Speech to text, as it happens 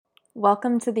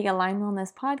Welcome to the Align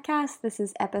Wellness Podcast. This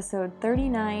is episode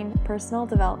 39, Personal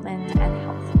Development and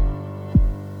Health.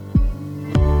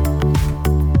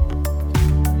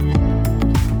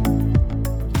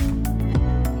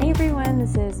 Hey everyone,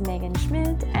 this is Megan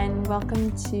Schmidt and welcome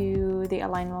to the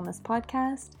Align Wellness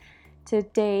Podcast.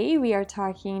 Today we are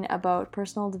talking about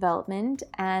personal development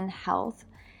and health.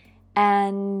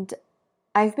 And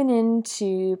I've been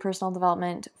into personal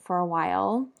development for a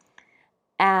while.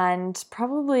 And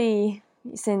probably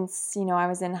since, I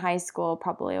was in high school,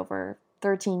 probably over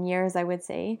 13 years, I would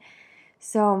say.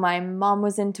 So my mom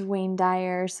was into Wayne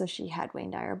Dyer, so she had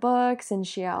Wayne Dyer books, and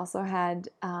she also had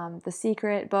The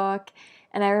Secret book.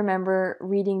 And I remember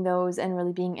reading those and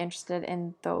really being interested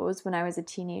in those when I was a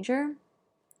teenager.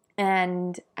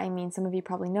 And some of you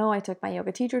probably know I took my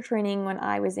yoga teacher training when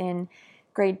I was in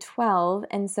grade 12.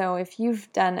 And so if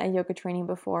you've done a yoga training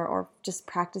before or just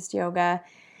practiced yoga,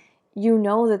 you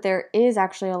know that there is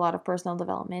actually a lot of personal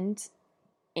development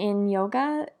in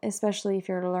yoga, especially if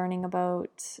you're learning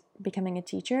about becoming a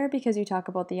teacher, because you talk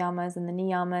about the yamas and the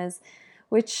niyamas,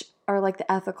 which are like the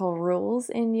ethical rules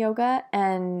in yoga.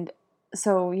 And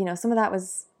so, some of that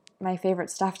was my favorite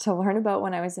stuff to learn about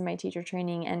when I was in my teacher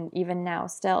training, and even now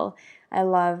still, I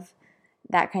love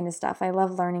that kind of stuff. I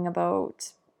love learning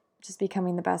about just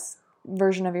becoming the best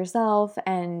version of yourself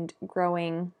and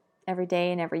growing every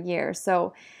day and every year.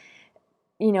 So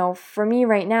for me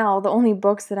right now, the only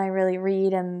books that I really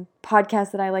read and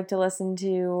podcasts that I like to listen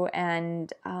to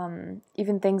and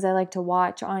even things I like to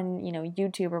watch on,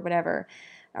 YouTube or whatever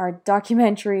are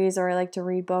documentaries, or I like to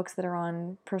read books that are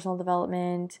on personal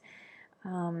development,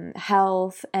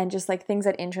 health, and just like things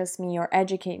that interest me or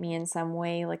educate me in some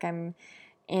way. Like I'm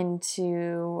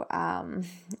into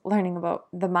learning about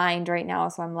the mind right now,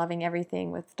 so I'm loving everything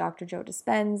with Dr. Joe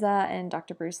Dispenza and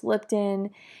Dr. Bruce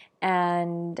Lipton.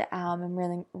 And I'm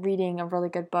really reading a really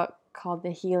good book called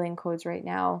The Healing Codes right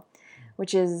now,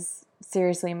 which is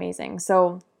seriously amazing.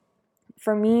 So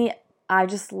for me, I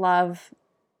just love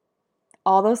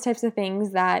all those types of things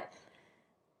that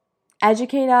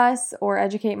educate us, or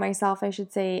educate myself, I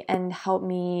should say, and help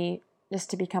me just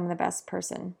to become the best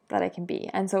person that I can be.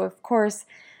 And so, of course,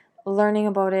 learning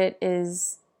about it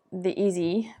is the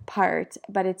easy part,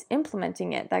 but it's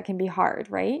implementing it that can be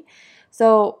hard, right?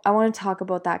 So I want to talk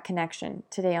about that connection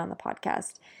today on the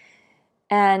podcast.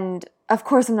 And of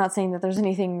course, I'm not saying that there's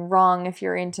anything wrong if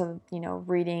you're into,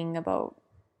 reading about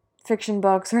fiction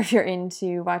books, or if you're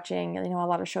into watching, a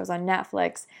lot of shows on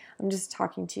Netflix. I'm just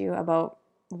talking to you about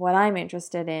what I'm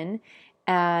interested in.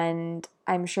 And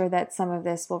I'm sure that some of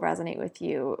this will resonate with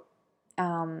you,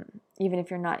 even if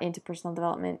you're not into personal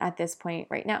development at this point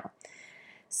right now.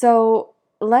 So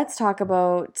let's talk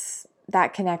about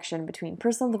that connection between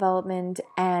personal development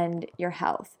and your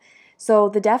health. So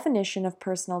the definition of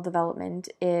personal development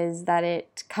is that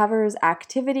it covers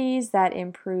activities that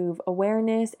improve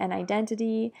awareness and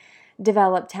identity,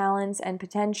 develop talents and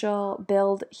potential,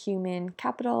 build human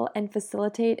capital, and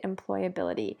facilitate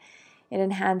employability. It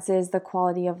enhances the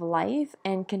quality of life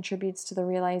and contributes to the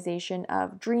realization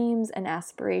of dreams and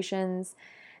aspirations.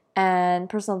 And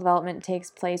personal development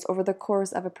takes place over the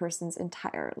course of a person's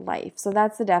entire life. So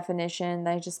that's the definition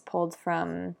that I just pulled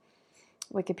from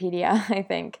Wikipedia, I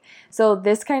think. So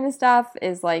this kind of stuff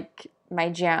is like my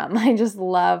jam. I just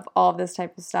love all of this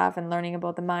type of stuff, and learning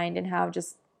about the mind and how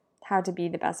to be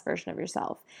the best version of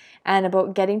yourself, and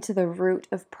about getting to the root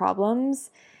of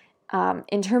problems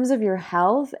in terms of your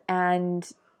health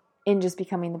and in just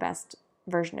becoming the best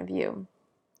version of you.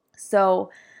 So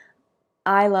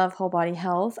I love whole body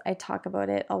health. I talk about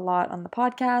it a lot on the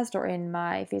podcast or in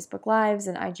my Facebook Lives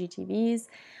and IGTVs.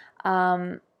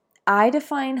 I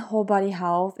define whole body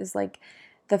health as like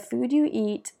the food you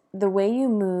eat, the way you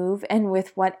move, and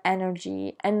with what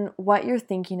energy, and what you're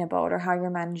thinking about or how you're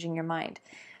managing your mind.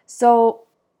 So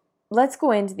let's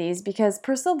go into these, because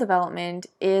personal development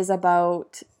is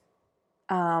about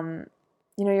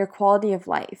your quality of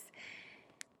life.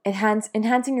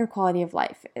 Enhancing your quality of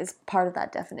life is part of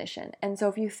that definition. And so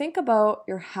if you think about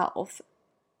your health,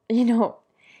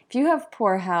 if you have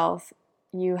poor health,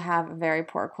 you have a very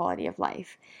poor quality of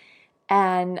life.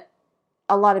 And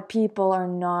a lot of people are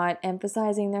not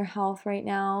emphasizing their health right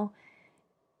now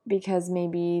because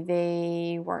maybe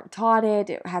they weren't taught it.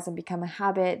 It hasn't become a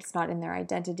habit. It's not in their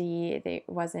identity. It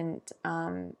wasn't,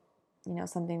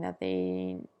 something that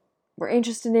they were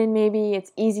interested in. Maybe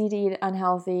it's easy to eat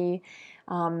unhealthy.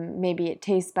 Maybe it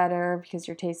tastes better because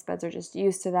your taste buds are just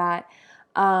used to that.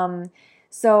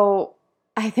 So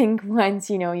I think once,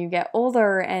 you get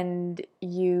older and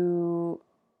you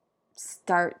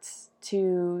start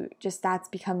to just, that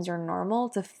becomes your normal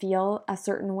to feel a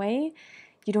certain way,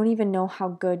 you don't even know how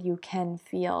good you can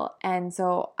feel. And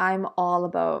so I'm all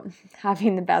about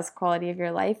having the best quality of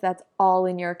your life. That's all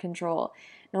in your control.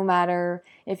 No matter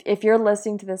if you're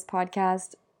listening to this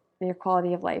podcast, your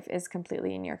quality of life is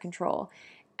completely in your control.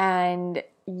 And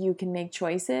you can make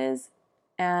choices,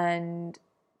 and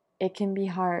it can be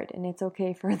hard, and it's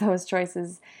okay for those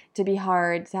choices to be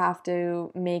hard to have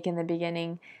to make in the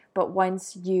beginning. But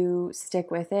once you stick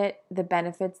with it, the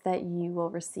benefits that you will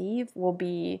receive will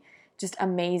be just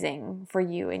amazing for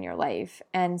you in your life.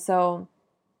 And so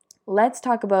let's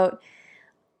talk about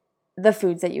the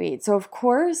foods that you eat. So of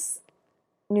course,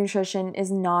 nutrition is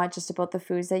not just about the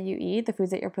foods that you eat, the foods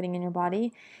that you're putting in your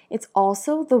body. It's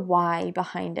also the why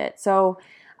behind it. So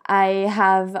I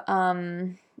have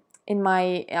in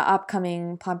my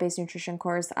upcoming plant-based nutrition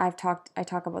course, I talk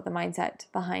about the mindset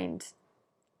behind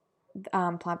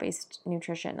plant-based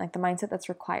nutrition, like the mindset that's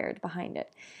required behind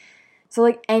it. So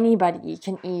like anybody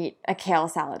can eat a kale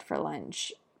salad for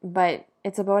lunch, but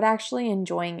it's about actually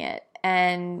enjoying it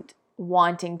and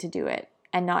wanting to do it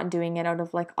and not doing it out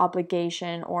of like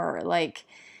obligation or like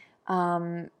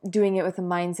doing it with a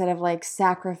mindset of like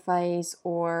sacrifice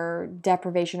or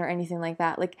deprivation or anything like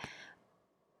that. Like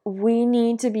we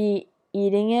need to be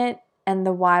eating it, and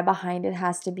the why behind it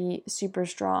has to be super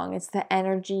strong. It's the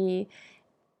energy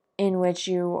in which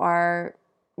you are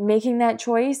making that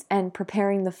choice and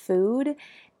preparing the food.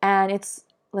 And it's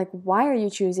like, why are you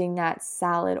choosing that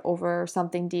salad over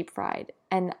something deep fried?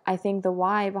 And I think the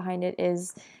why behind it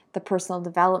is the personal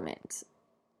development,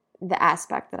 the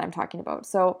aspect that I'm talking about.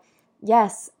 So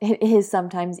yes, it is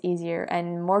sometimes easier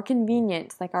and more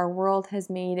convenient. Like our world has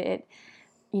made it,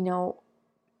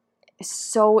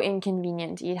 so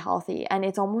inconvenient to eat healthy. And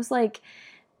it's almost like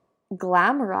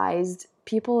glamorized.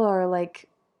 People are like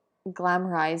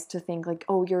glamorized to think like,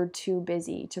 oh, you're too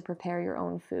busy to prepare your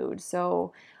own food.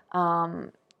 So,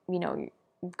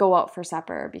 go out for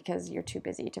supper because you're too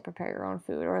busy to prepare your own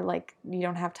food, or like you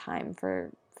don't have time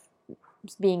for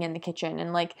being in the kitchen.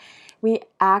 And like we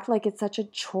act like it's such a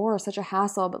chore, such a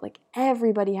hassle, but like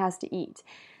everybody has to eat.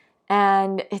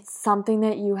 And it's something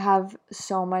that you have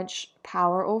so much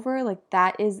power over. Like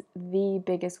that is the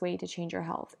biggest way to change your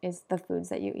health, is the foods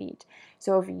that you eat.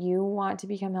 So if you want to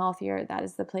become healthier, that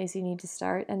is the place you need to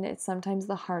start. And it's sometimes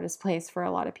the hardest place for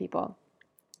a lot of people.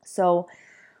 So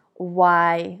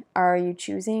why are you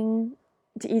choosing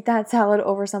to eat that salad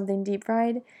over something deep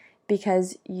fried?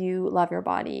 Because you love your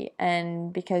body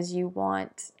and because you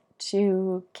want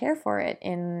to care for it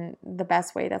in the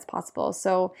best way that's possible.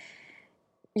 So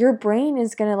your brain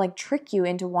is going to like trick you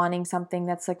into wanting something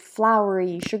that's like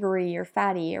floury, sugary, or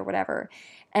fatty or whatever.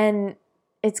 And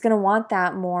it's going to want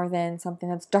that more than something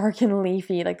that's dark and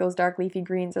leafy. Like those dark leafy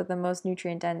greens are the most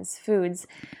nutrient dense foods.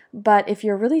 But if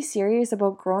you're really serious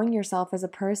about growing yourself as a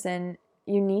person,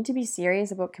 you need to be serious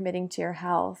about committing to your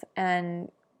health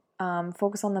and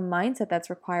focus on the mindset that's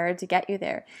required to get you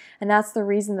there. And that's the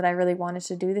reason that I really wanted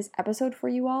to do this episode for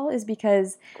you all, is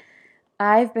because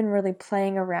I've been really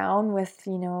playing around with,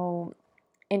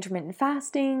 intermittent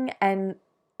fasting and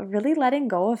really letting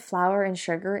go of flour and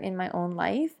sugar in my own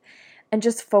life and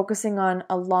just focusing on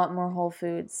a lot more whole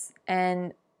foods.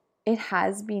 And it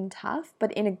has been tough,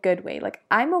 but in a good way. Like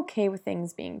I'm okay with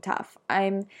things being tough.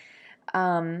 I'm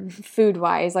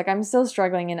food-wise, like I'm still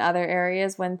struggling in other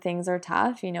areas when things are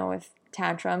tough, with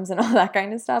tantrums and all that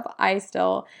kind of stuff. I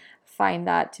still find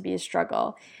that to be a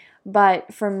struggle.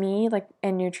 But for me, like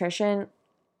in nutrition,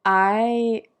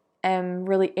 I am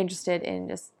really interested in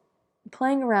just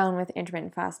playing around with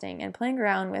intermittent fasting and playing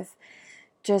around with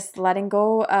just letting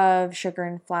go of sugar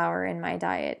and flour in my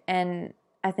diet. And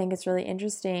I think it's really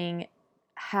interesting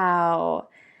how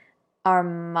our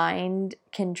mind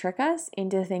can trick us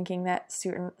into thinking that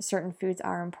certain foods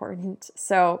are important.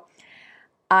 So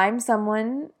I'm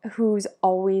someone who's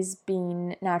always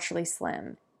been naturally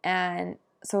slim. And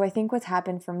so I think what's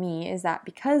happened for me is that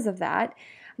because of that,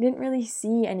 I didn't really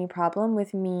see any problem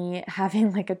with me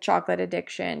having like a chocolate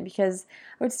addiction, because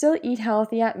I would still eat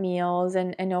healthy at meals.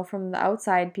 And I know from the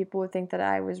outside, people would think that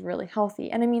I was really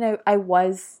healthy. And I mean, I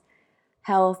was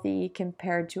healthy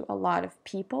compared to a lot of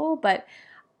people, but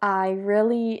I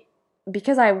really,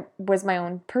 because I was my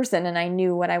own person and I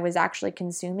knew what I was actually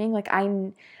consuming, like I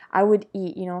would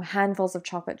eat, handfuls of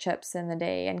chocolate chips in the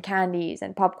day and candies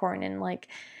and popcorn and like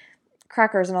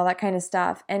crackers and all that kind of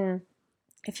stuff. And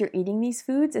if you're eating these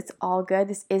foods, it's all good.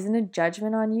 This isn't a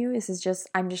judgment on you.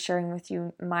 I'm just sharing with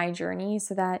you my journey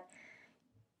so that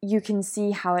you can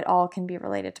see how it all can be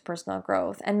related to personal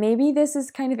growth. And maybe this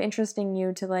is kind of interesting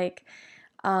you to like,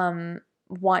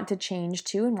 want to change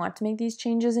too and want to make these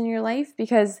changes in your life,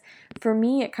 because for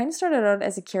me it kind of started out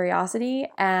as a curiosity,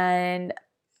 and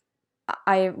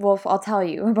I'll tell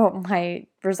you about my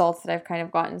results that I've kind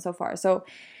of gotten so far. So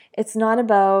it's not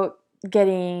about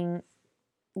getting,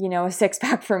 a six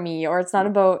pack for me, or it's not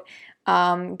about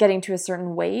getting to a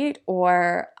certain weight,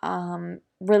 or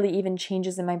really even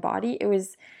changes in my body.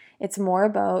 It's more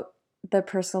about the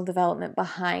personal development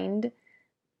behind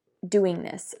doing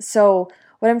this. So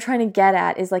what I'm trying to get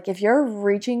at is, like, if you're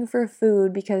reaching for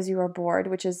food because you are bored,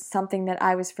 which is something that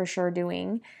I was for sure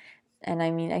doing, and I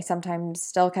mean, I sometimes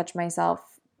still catch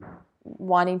myself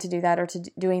wanting to do that or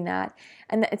doing that,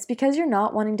 and it's because you're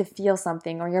not wanting to feel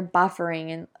something, or you're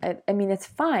buffering. And I mean, it's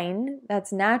fine,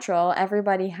 that's natural,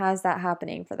 everybody has that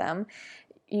happening for them.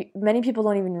 Many people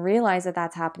don't even realize that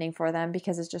that's happening for them,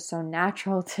 because it's just so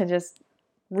natural to just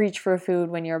reach for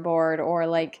food when you're bored, or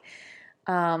like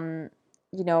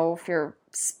if your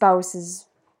spouse is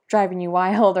driving you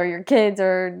wild, or your kids,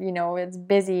 or it's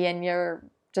busy and you're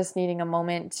just needing a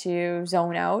moment to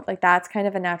zone out. Like, that's kind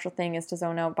of a natural thing, is to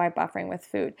zone out by buffering with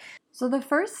food. So the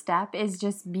first step is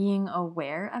just being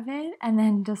aware of it, and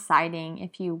then deciding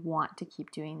if you want to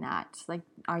keep doing that. Like,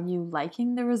 are you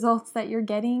liking the results that you're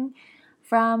getting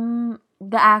from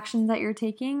the actions that you're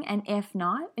taking? And if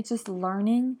not, it's just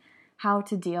learning how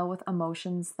to deal with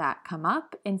emotions that come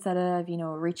up, instead of,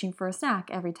 reaching for a snack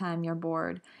every time you're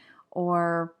bored,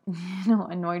 or,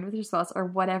 annoyed with your spouse, or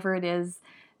whatever it is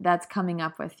that's coming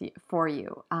up for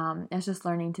you. It's just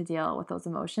learning to deal with those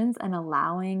emotions and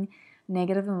allowing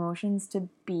negative emotions to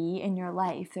be in your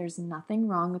life. There's nothing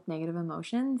wrong with negative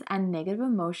emotions, and negative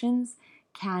emotions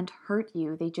can't hurt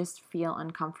you. They just feel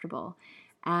uncomfortable.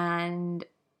 And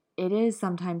it is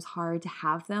sometimes hard to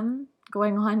have them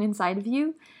going on inside of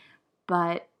you.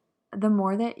 But the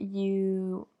more that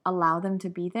you allow them to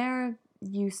be there,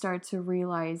 you start to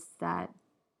realize that,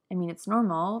 I mean, it's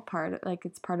normal,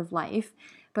 it's part of life,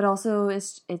 but also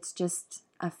it's just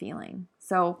a feeling.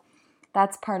 So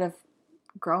that's part of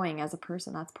growing as a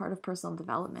person. That's part of personal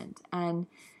development. And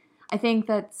I think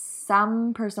that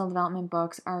some personal development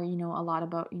books are, a lot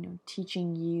about,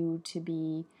 teaching you to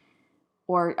be,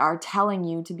 or are telling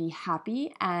you to be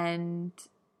happy, and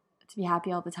to be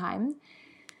happy all the time.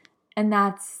 And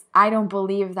I don't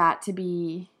believe that to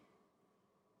be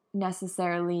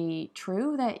necessarily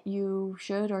true, that you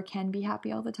should or can be happy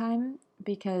all the time,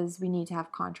 because we need to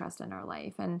have contrast in our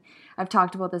life. And I've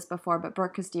talked about this before, but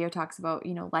Brooke Castillo talks about,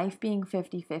 life being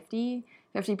 50-50,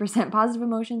 50% positive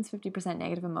emotions, 50%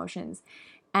 negative emotions.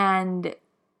 And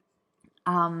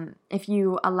if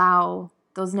you allow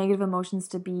those negative emotions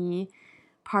to be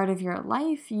part of your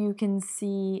life, you can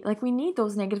see, like, we need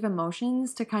those negative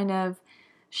emotions to kind of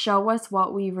show us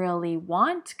what we really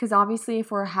want. Because obviously,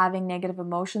 if we're having negative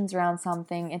emotions around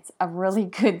something, it's a really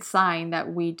good sign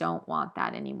that we don't want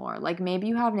that anymore. Like, maybe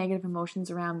you have negative emotions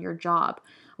around your job.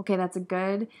 Okay, that's a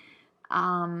good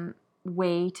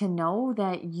way to know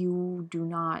that you do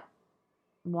not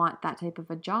want that type of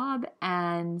a job.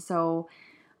 And so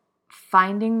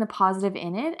finding the positive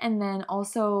in it, and then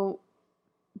also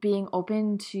being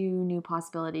open to new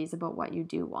possibilities about what you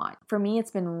do want. For me,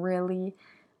 it's been really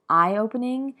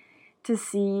eye-opening to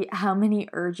see how many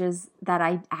urges that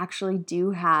I actually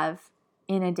do have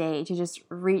in a day, to just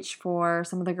reach for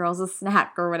some of the girls a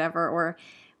snack or whatever,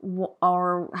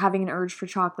 or having an urge for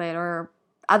chocolate or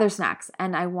other snacks.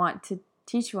 And I want to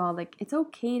teach you all, like, it's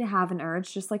okay to have an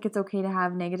urge, just like it's okay to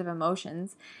have negative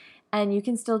emotions, and you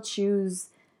can still choose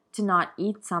to not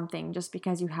eat something just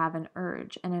because you have an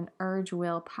urge, and an urge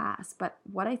will pass. But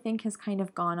what I think has kind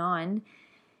of gone on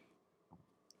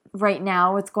right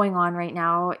now, what's going on right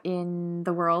now in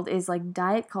the world, is like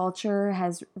diet culture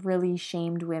has really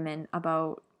shamed women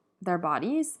about their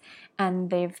bodies, and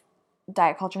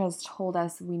diet culture has told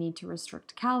us we need to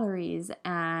restrict calories,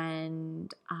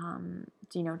 and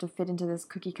to fit into this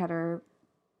cookie cutter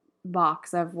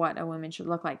box of what a woman should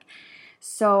look like.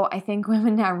 So I think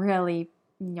women are really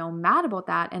mad about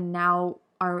that, and now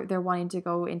they're wanting to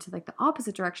go into like the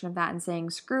opposite direction of that, and saying,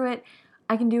 screw it,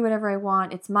 I can do whatever I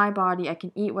want, it's my body, I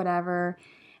can eat whatever.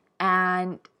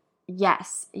 And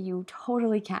yes, you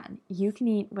totally can. You can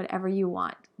eat whatever you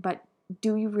want, but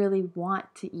do you really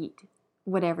want to eat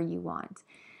whatever you want?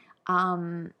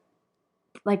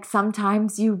 Like,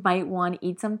 sometimes you might want to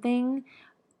eat something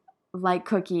like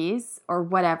cookies or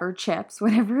whatever, chips,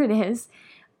 whatever it is,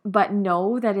 but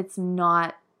know that it's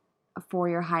not for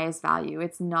your highest value.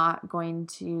 It's not going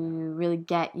to really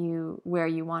get you where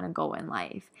you want to go in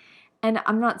life. And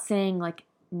I'm not saying like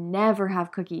never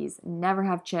have cookies, never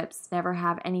have chips, never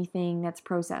have anything that's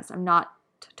processed. I'm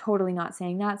totally not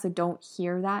saying that, so don't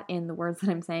hear that in the words that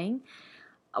I'm saying.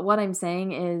 What I'm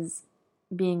saying is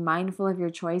being mindful of your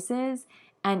choices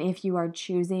And if you are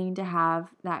choosing to have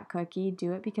that cookie,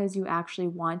 do it because you actually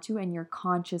want to and you're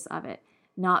conscious of it,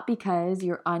 not because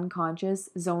you're unconscious,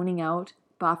 zoning out,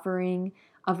 buffering,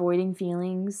 avoiding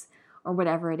feelings, or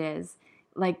whatever it is.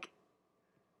 Like,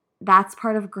 that's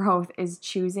part of growth, is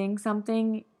choosing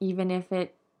something, even if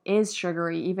it is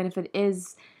sugary, even if it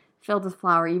is filled with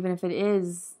flour, even if it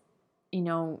is,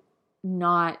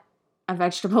 not a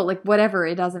vegetable, like whatever,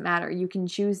 it doesn't matter. You can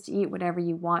choose to eat whatever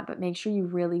you want, but make sure you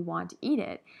really want to eat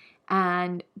it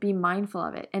and be mindful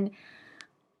of it. And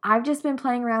I've just been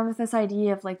playing around with this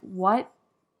idea of like, what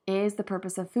is the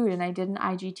purpose of food? And I did an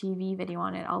IGTV video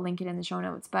on it. I'll link it in the show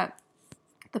notes. But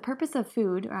the purpose of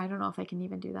food, or I don't know if I can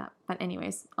even do that, but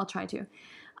anyways, I'll try to.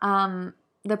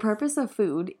 The purpose of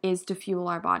food is to fuel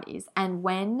our bodies. And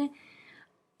when,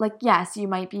 like, yes, you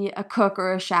might be a cook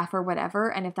or a chef or whatever,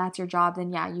 and if that's your job,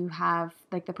 then yeah, you have,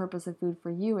 like, the purpose of food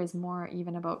for you is more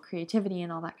even about creativity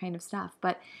and all that kind of stuff.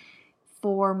 But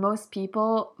for most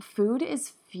people, food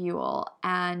is fuel.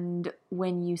 And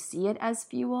when you see it as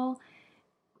fuel,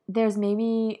 there's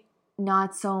maybe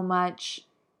not so much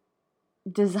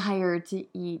desire to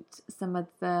eat some of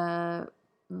the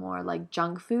more like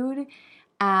junk food,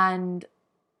 and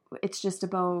it's just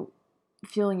about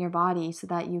fueling your body so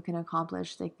that you can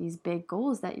accomplish like these big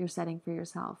goals that you're setting for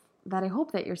yourself, that I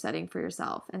hope that you're setting for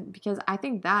yourself. And because I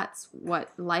think that's what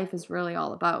life is really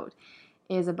all about,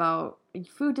 is about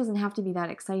food. Doesn't have to be that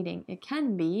exciting. It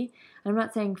can be. I'm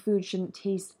not saying food shouldn't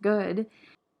taste good.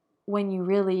 When you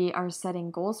really are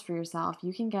setting goals for yourself,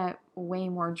 you can get way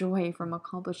more joy from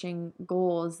accomplishing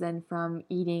goals than from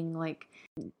eating like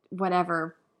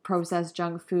whatever processed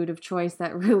junk food of choice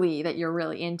that you're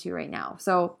really into right now.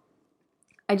 So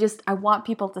I want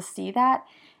people to see that.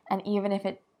 And even if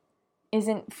it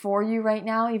isn't for you right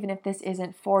now, even if this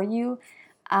isn't for you,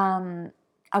 I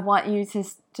want you to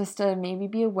just to maybe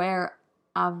be aware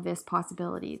of this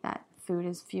possibility that food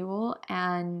is fuel,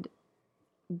 and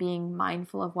being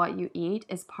mindful of what you eat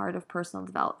is part of personal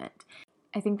development.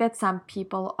 I think that some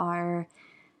people are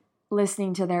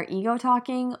listening to their ego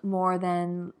talking more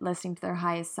than listening to their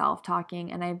highest self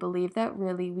talking. And I believe that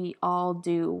really we all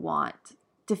do want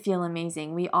to feel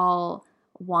amazing. We all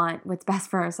want what's best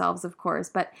for ourselves, of course,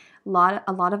 but a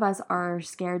lot of us are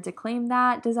scared to claim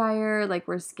that desire. Like,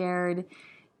 we're scared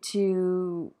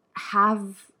to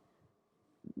have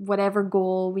whatever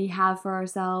goal we have for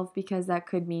ourselves, because that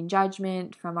could mean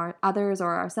judgment from our others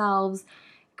or ourselves,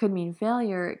 could mean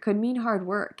failure, it could mean hard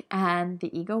work. And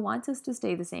the ego wants us to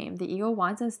stay the same. The ego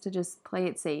wants us to just play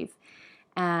it safe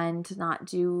and not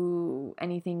do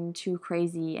anything too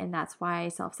crazy. And that's why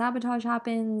self-sabotage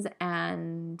happens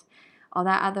and all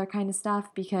that other kind of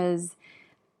stuff, because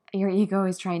your ego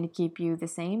is trying to keep you the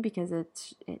same, because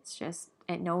it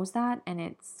knows that, and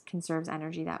it conserves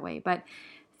energy that way. But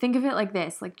think of it like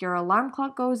this, like your alarm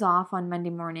clock goes off on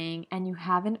Monday morning and you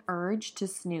have an urge to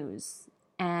snooze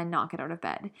and not get out of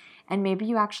bed. And maybe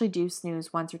you actually do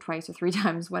snooze once or twice or 3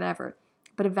 times, whatever.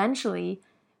 But eventually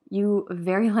you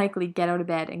very likely get out of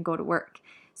bed and go to work.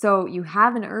 So you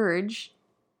have an urge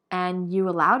and you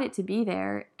allowed it to be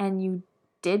there and you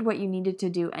did what you needed to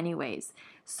do anyways.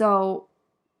 So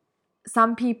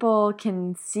some people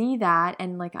can see that,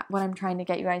 and like what I'm trying to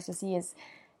get you guys to see is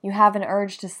you have an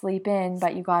urge to sleep in,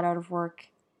 but you got out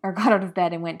of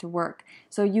bed and went to work.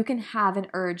 So you can have an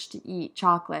urge to eat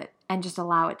chocolate and just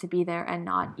allow it to be there and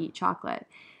not eat chocolate,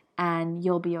 and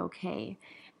you'll be okay.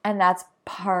 And that's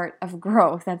part of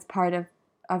growth. That's part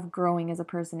of growing as a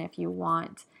person. If you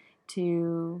want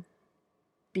to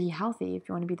be healthy, if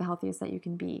you want to be the healthiest that you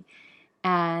can be.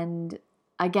 And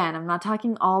again, I'm not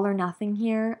talking all or nothing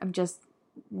here. I'm just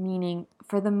meaning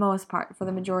for the most part, for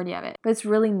the majority of it. But it's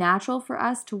really natural for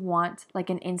us to want like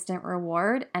an instant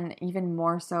reward, and even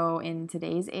more so in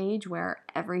today's age where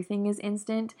everything is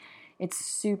instant. It's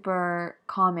super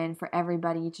common for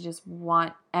everybody to just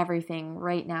want everything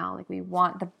right now. Like, we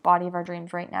want the body of our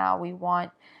dreams right now. We want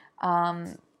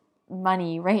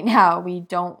money right now. We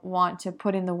don't want to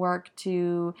put in the work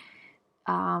to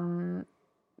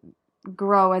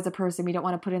grow as a person. We don't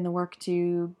want to put in the work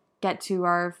to get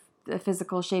to the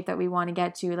physical shape that we want to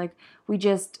get to. Like,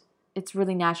 it's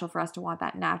really natural for us to want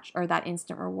that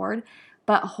instant reward.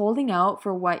 But holding out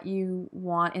for what you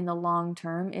want in the long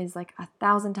term is like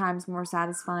 1,000 times more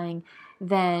satisfying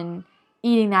than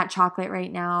eating that chocolate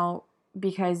right now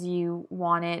because you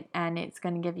want it and it's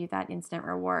going to give you that instant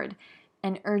reward.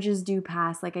 And urges do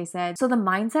pass, like I said. So the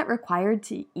mindset required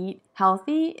to eat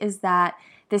healthy is that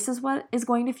this is what is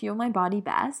going to fuel my body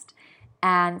best.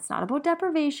 And it's not about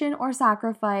deprivation or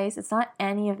sacrifice. It's not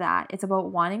any of that. It's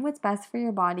about wanting what's best for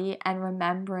your body and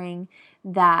remembering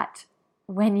that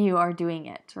when you are doing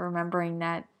it, remembering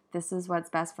that this is what's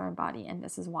best for my body and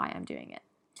this is why I'm doing it.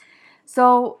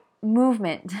 So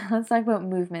movement, let's talk about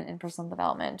movement in personal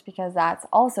development, because that's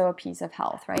also a piece of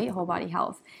health, right? Whole body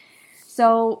health.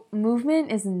 So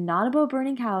movement is not about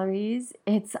burning calories.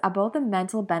 It's about the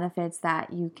mental benefits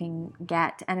that you can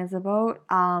get. And it's about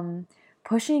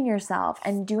pushing yourself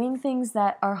and doing things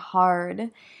that are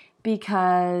hard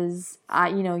because,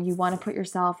 you want to put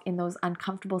yourself in those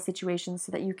uncomfortable situations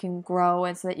so that you can grow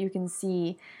and so that you can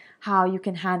see how you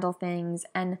can handle things.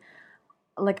 And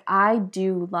like, I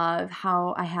do love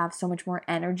how I have so much more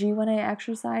energy when I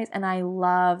exercise, and I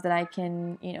love that I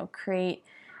can, create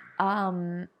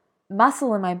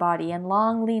muscle in my body and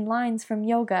long lean lines from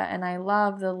yoga, and I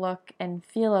love the look and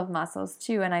feel of muscles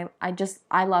too, and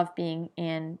I love being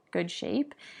in good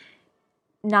shape,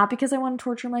 not because I want to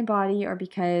torture my body or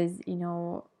because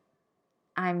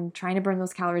I'm trying to burn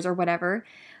those calories or whatever.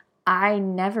 I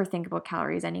never think about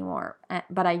calories anymore,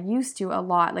 but I used to a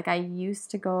lot. Like, I used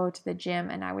to go to the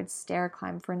gym and I would stair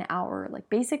climb for an hour, like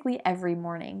basically every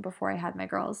morning before I had my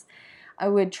girls. I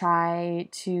would try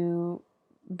to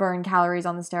burn calories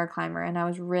on the stair climber, and I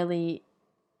was really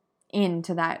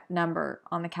into that number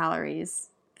on the calories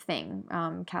thing,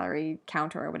 calorie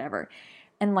counter or whatever.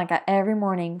 And like every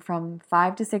morning from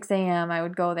 5 to 6 a.m. I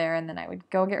would go there, and then I would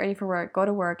go get ready for work, go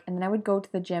to work, and then I would go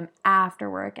to the gym after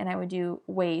work, and I would do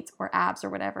weights or abs or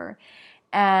whatever.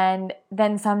 And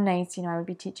then some nights, I would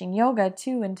be teaching yoga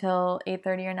too until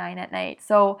 8:30 or 9 at night.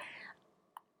 So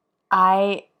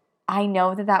I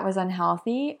know that was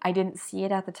unhealthy. I didn't see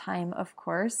it at the time, of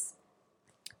course,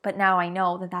 but now I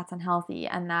know that that's unhealthy,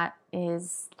 and that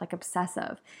is like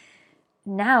obsessive.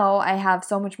 Now I have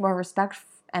so much more respect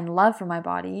and love for my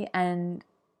body, and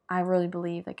I really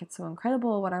believe like it's so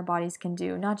incredible what our bodies can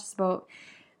do, not just about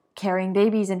carrying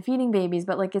babies and feeding babies,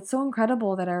 but like it's so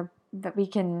incredible that we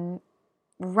can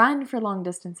run for long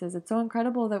distances. It's so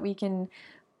incredible that we can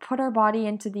put our body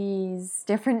into these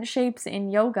different shapes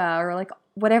in yoga, or like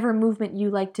whatever movement you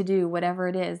like to do, whatever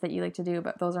it is that you like to do,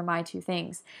 but those are my two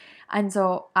things. And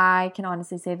so I can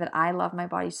honestly say that I love my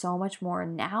body so much more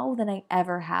now than I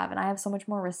ever have, and I have so much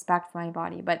more respect for my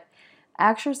body. But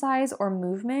exercise or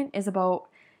movement is about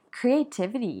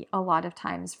creativity a lot of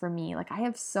times for me. Like, I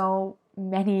have so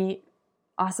many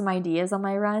awesome ideas on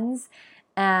my runs,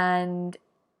 and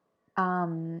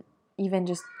even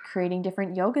just creating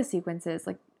different yoga sequences.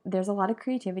 Like, there's a lot of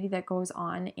creativity that goes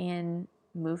on in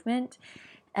movement,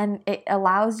 and it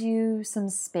allows you some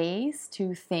space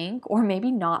to think or maybe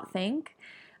not think,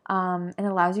 and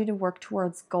allows you to work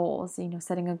towards goals.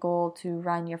 Setting a goal to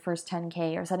run your first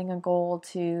 10K, or setting a goal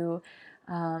to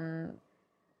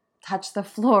touch the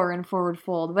floor in forward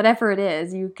fold, whatever it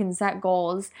is. You can set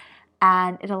goals,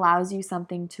 and it allows you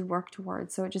something to work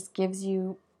towards. So it just gives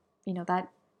you, that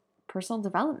personal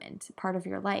development part of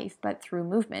your life, but through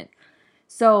movement.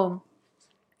 So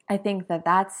I think that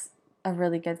that's a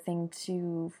really good thing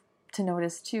to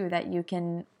notice too, that you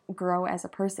can grow as a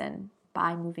person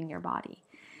by moving your body.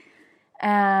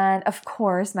 And of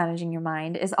course, managing your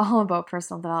mind is all about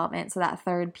personal development. So that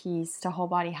third piece to whole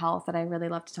body health that I really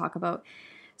love to talk about.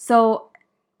 So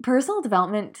personal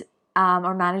development,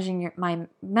 or managing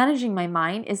my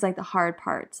mind is like the hard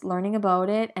parts. Learning about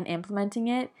it and implementing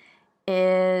it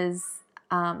is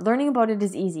learning about it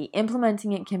is easy.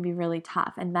 Implementing it can be really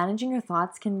tough, and managing your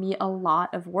thoughts can be a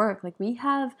lot of work. Like, we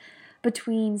have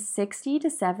between 60 to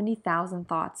 70,000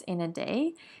 thoughts in a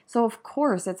day. So of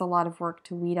course it's a lot of work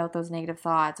to weed out those negative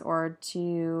thoughts, or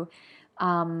to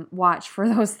watch for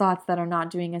those thoughts that are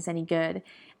not doing us any good.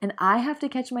 And I have to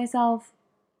catch myself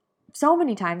so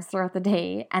many times throughout the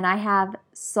day, and I have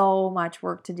so much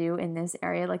work to do in this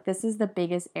area. Like, this is the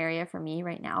biggest area for me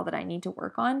right now that I need to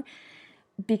work on,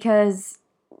 because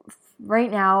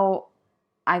right now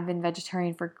I've been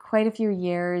vegetarian for quite a few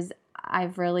years.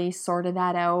 I've really sorted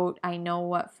that out. I know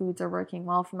what foods are working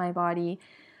well for my body.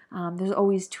 There's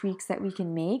always tweaks that we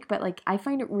can make, but like, I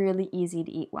find it really easy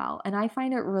to eat well, and I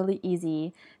find it really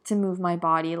easy to move my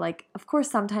body. Like, of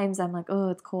course, sometimes I'm like, oh,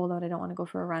 it's cold out, I don't want to go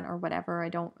for a run or whatever. I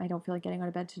don't feel like getting out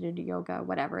of bed to do yoga,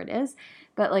 whatever it is.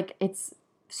 But like, it's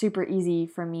super easy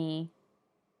for me,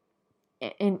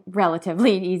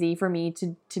 relatively easy for me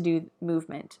to do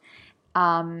movement.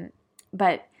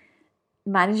 But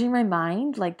managing my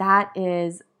mind, like, that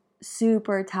is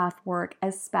super tough work,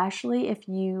 especially if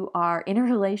you are in a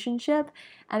relationship,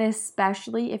 and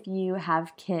especially if you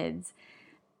have kids.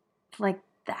 Like,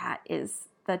 that is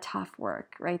the tough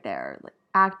work right there. Like,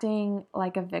 acting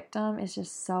like a victim is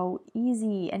just so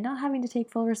easy, and not having to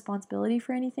take full responsibility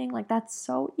for anything, like, that's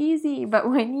so easy. But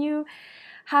when you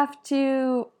have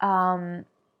to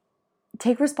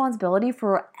take responsibility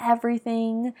for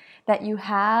everything that you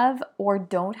have or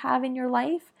don't have in your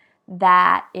life,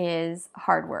 that is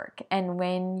hard work. And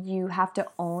when you have to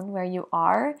own where you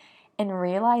are and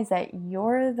realize that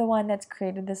you're the one that's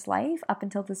created this life up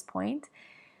until this point.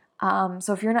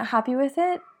 So if you're not happy with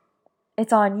it,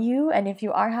 it's on you. And if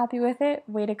you are happy with it,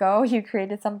 way to go. You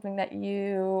created something that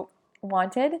you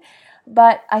wanted.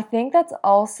 But I think that's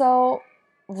also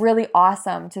really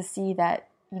awesome to see that,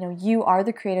 you are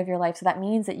the creator of your life. So that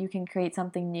means that you can create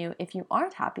something new if you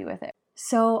aren't happy with it.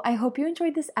 So I hope you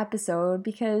enjoyed this episode,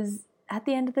 because at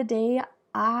the end of the day,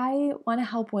 I want to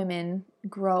help women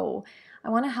grow. I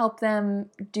want to help them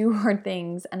do hard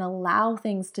things and allow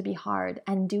things to be hard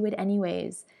and do it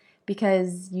anyways,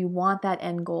 because you want that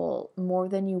end goal more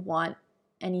than you want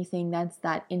anything that's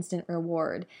that instant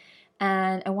reward.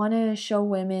 And I want to show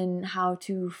women how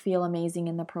to feel amazing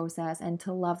in the process and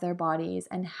to love their bodies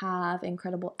and have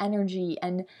incredible energy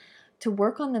and to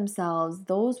work on themselves.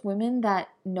 Those women that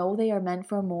know they are meant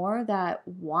for more, that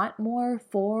want more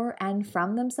for and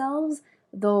from themselves,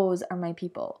 those are my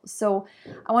people. So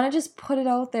I want to just put it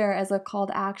out there as a call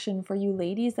to action for you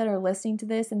ladies that are listening to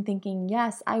this and thinking,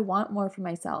 yes, I want more for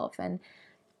myself. And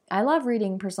I love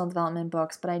reading personal development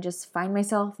books, but I just find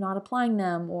myself not applying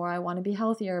them, or I want to be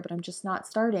healthier, but I'm just not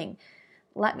starting.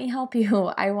 Let me help you.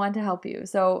 I want to help you.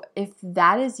 So if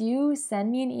that is you, send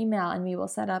me an email and we will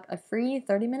set up a free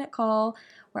 30-minute call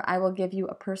where I will give you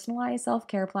a personalized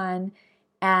self-care plan.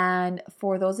 And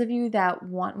for those of you that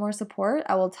want more support,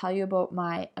 I will tell you about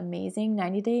my amazing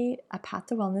 90-day A Path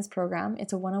to Wellness program.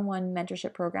 It's a one-on-one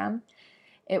mentorship program.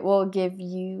 It will give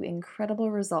you incredible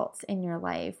results in your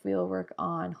life. We will work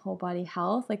on whole body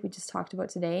health like we just talked about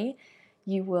today.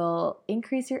 You will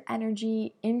increase your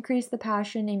energy, increase the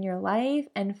passion in your life,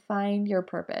 and find your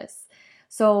purpose.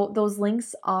 So those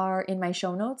links are in my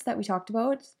show notes that we talked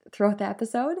about throughout the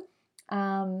episode.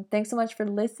 Thanks so much for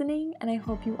listening, and I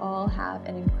hope you all have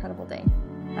an incredible day.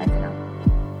 Bye for now.